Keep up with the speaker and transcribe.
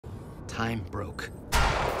Time broke.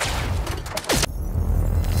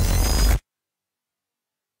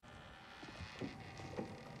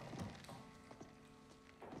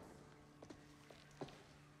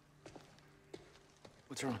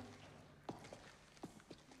 What's wrong?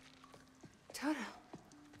 Toto.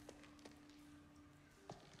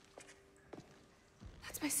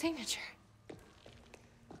 That's my signature.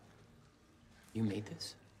 You made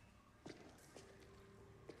this?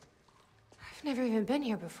 I've never even been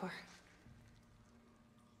here before.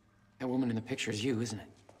 That woman in the picture is you, isn't it?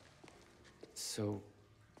 So...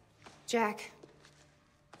 Jack.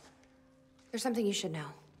 There's something you should know.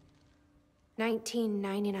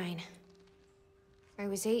 1999. I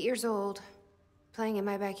was 8 years old, playing in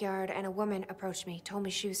my backyard, and a woman approached me, told me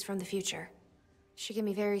she was from the future. She gave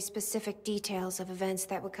me very specific details of events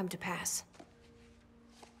that would come to pass.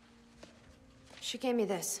 She gave me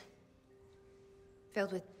this.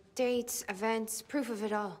 Filled with dates, events, proof of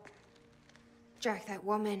it all. Jack, that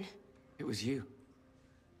woman... It was you.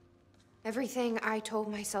 Everything I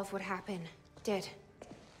told myself would happen, did.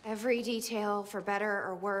 Every detail, for better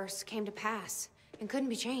or worse, came to pass, and couldn't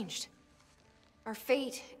be changed. Our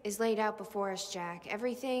fate is laid out before us, Jack.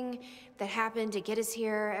 Everything that happened to get us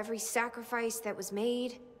here, every sacrifice that was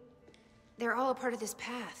made, they're all a part of this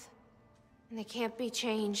path. And they can't be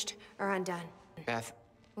changed or undone. Beth.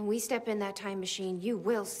 When we step in that time machine, you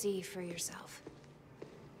will see for yourself.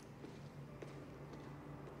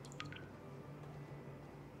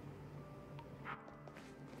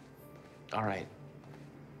 All right.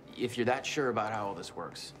 If you're that sure about how all this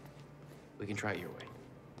works, we can try it your way.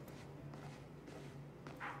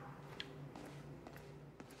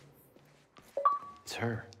 It's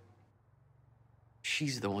her.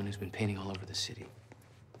 She's the one who's been painting all over the city.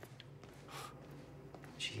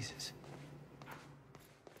 Jesus.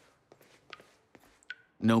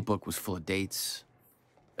 Notebook was full of dates,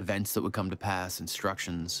 events that would come to pass,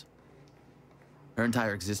 instructions. Her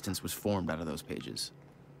entire existence was formed out of those pages.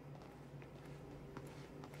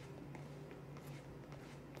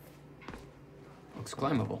 Looks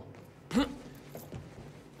climbable.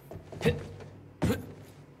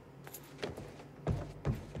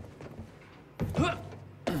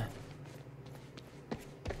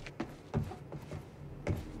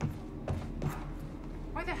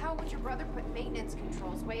 Why the hell would your brother put maintenance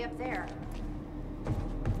controls way up there?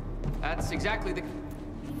 That's exactly the...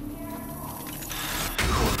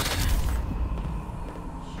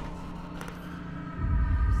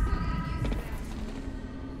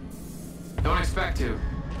 Don't expect to.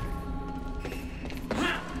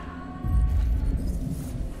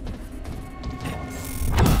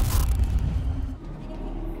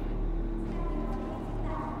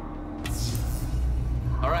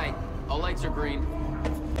 All right, all lights are green.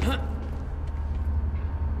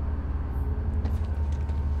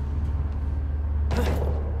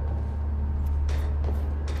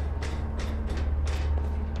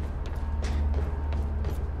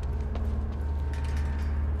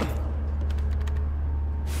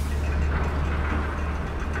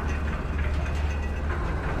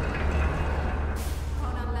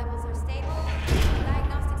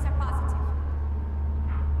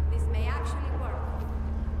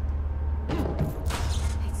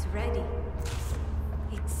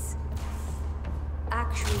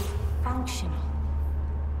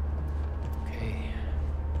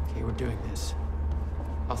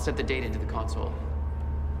 I'll set the date into the console.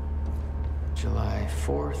 July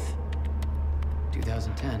 4th,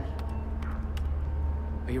 2010.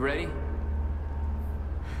 Are you ready?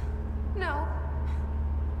 No.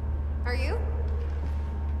 Are you?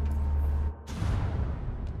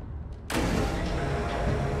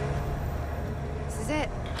 This is it.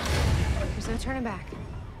 There's no turning back.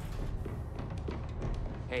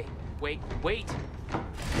 Hey, wait!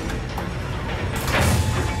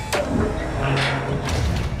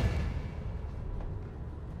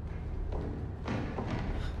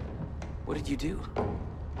 What did you do?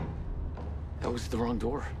 That was the wrong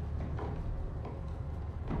door.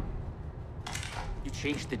 You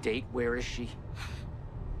changed the date. Where is she?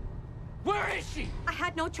 Where is she? I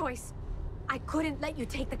had no choice. I couldn't let you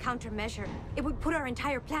take the countermeasure. It would put our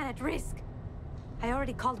entire plan at risk. I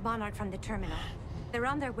already called Monarch from the terminal. They're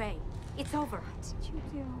on their way. It's over. What did you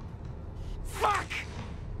do? Fuck!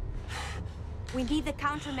 We need the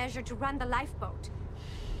countermeasure to run the lifeboat.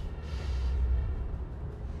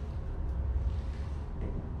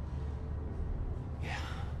 Yeah,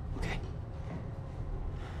 okay.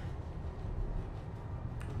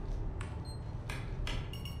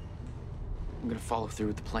 I'm gonna follow through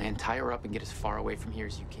with the plan. Tie her up and get as far away from here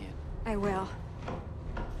as you can. I will.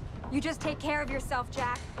 You just take care of yourself,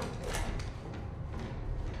 Jack.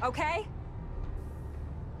 okay?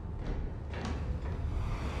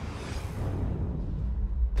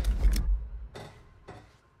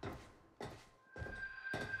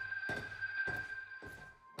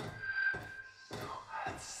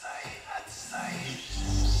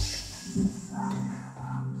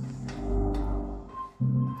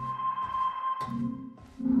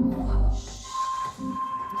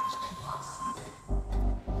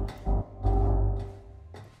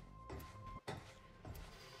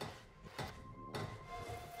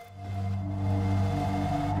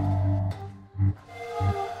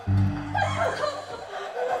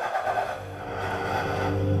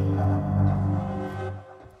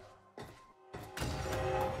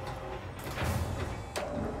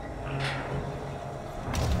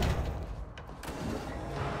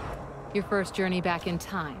 Your first journey back in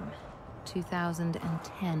time,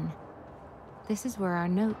 2010. This is where our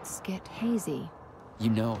notes get hazy. You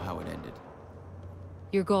know how it ended.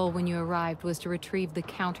 Your goal when you arrived was to retrieve the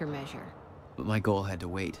countermeasure. But my goal had to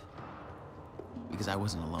wait. Because I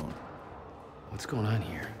wasn't alone. What's going on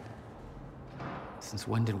here? Since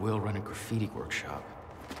when did Will run a graffiti workshop?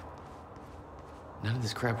 None of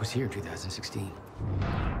this crap was here in 2016.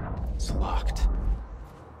 It's locked.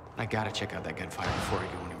 I gotta check out that gunfire before I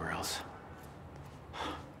go anywhere else.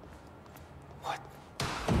 What?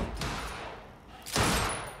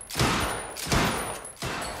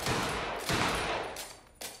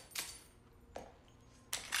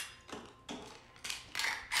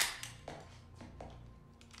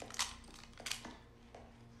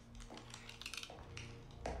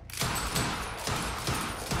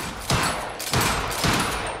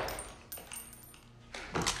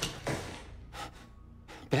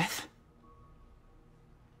 Beth?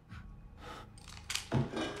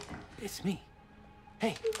 It's me.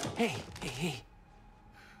 Hey.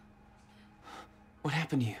 What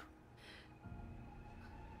happened to you?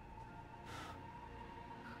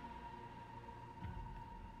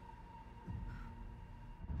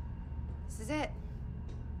 This is it.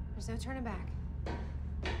 There's no turning back.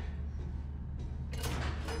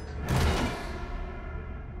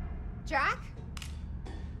 Jack?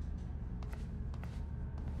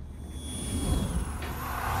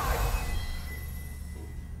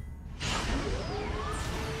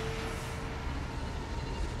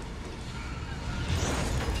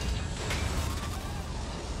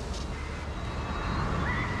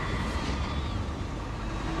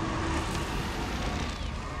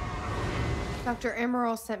 Dr.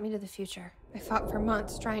 Emerald sent me to the future. I fought for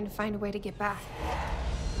months trying to find a way to get back.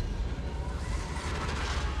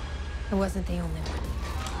 I wasn't the only one.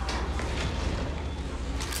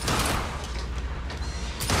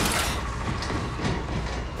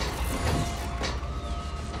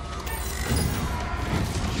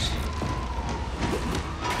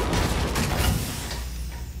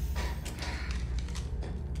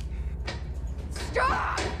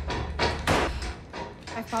 Stop!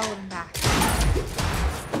 I followed him back.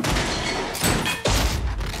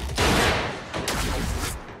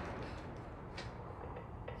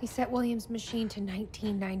 He set William's machine to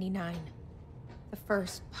 1999. The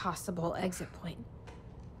first possible exit point.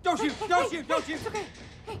 Don't shoot! Don't shoot! Don't shoot! It's okay.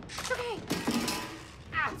 Hey, it's okay.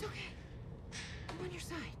 Ah, it's okay. I'm on your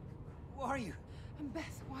side. Who are you? I'm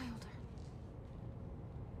Beth Wilder.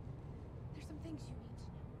 There's some things you need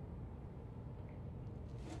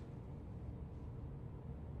to know.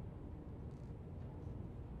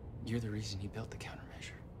 You're the reason he built the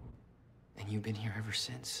countermeasure. And you've been here ever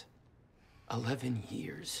since. 11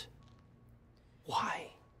 years. Why?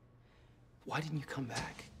 Why didn't you come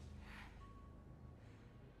back?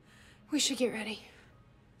 We should get ready.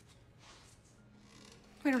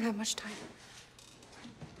 We don't have much time.